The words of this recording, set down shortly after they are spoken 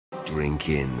drink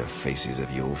in the faces of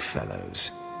your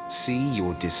fellows. See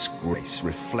your disgrace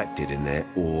reflected in their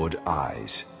awed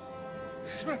eyes.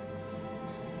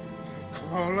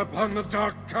 Call upon the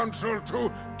Dark Council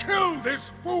to kill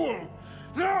this fool!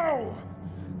 Now!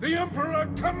 The Emperor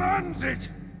commands it!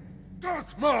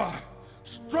 Darth Baras,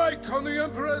 strike on the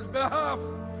Emperor's behalf,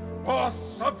 or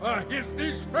suffer his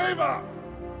disfavor!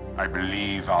 I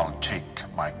believe I'll take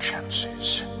my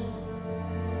chances.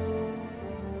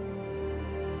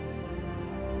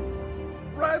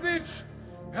 Ravage!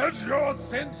 Has your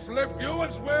sense left you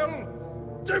as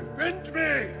well? Defend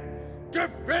me!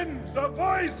 Defend the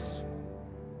voice!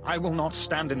 I will not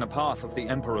stand in the path of the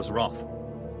Emperor's wrath.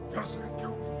 You think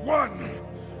you've won?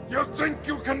 You think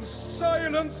you can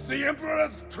silence the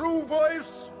Emperor's true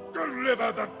voice?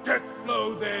 Deliver the death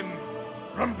blow then!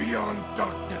 From beyond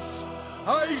darkness,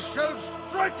 I shall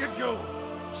strike at you!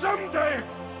 Someday,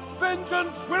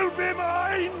 vengeance will be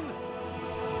mine!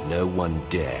 No one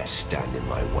dare stand in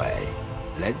my way.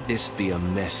 Let this be a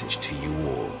message to you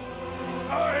all.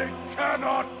 I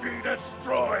cannot be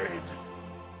destroyed!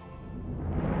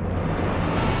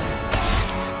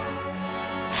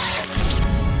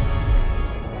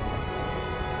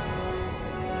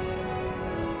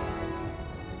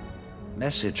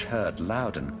 Message heard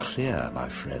loud and clear, my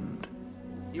friend.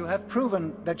 You have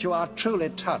proven that you are truly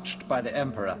touched by the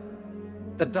Emperor.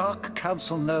 The Dark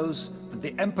Council knows that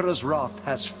the Emperor's wrath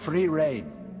has free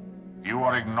reign. You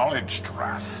are acknowledged,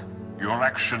 Wrath. Your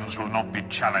actions will not be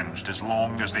challenged as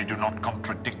long as they do not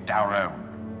contradict our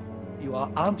own. You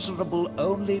are answerable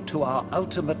only to our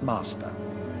ultimate master.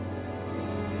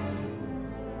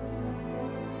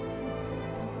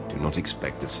 Do not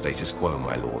expect the status quo,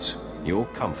 my lords. Your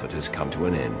comfort has come to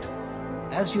an end.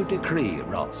 As you decree,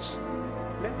 Ross.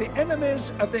 Let the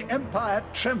enemies of the Empire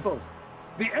tremble.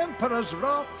 The Emperor's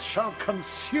wrath shall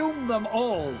consume them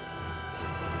all.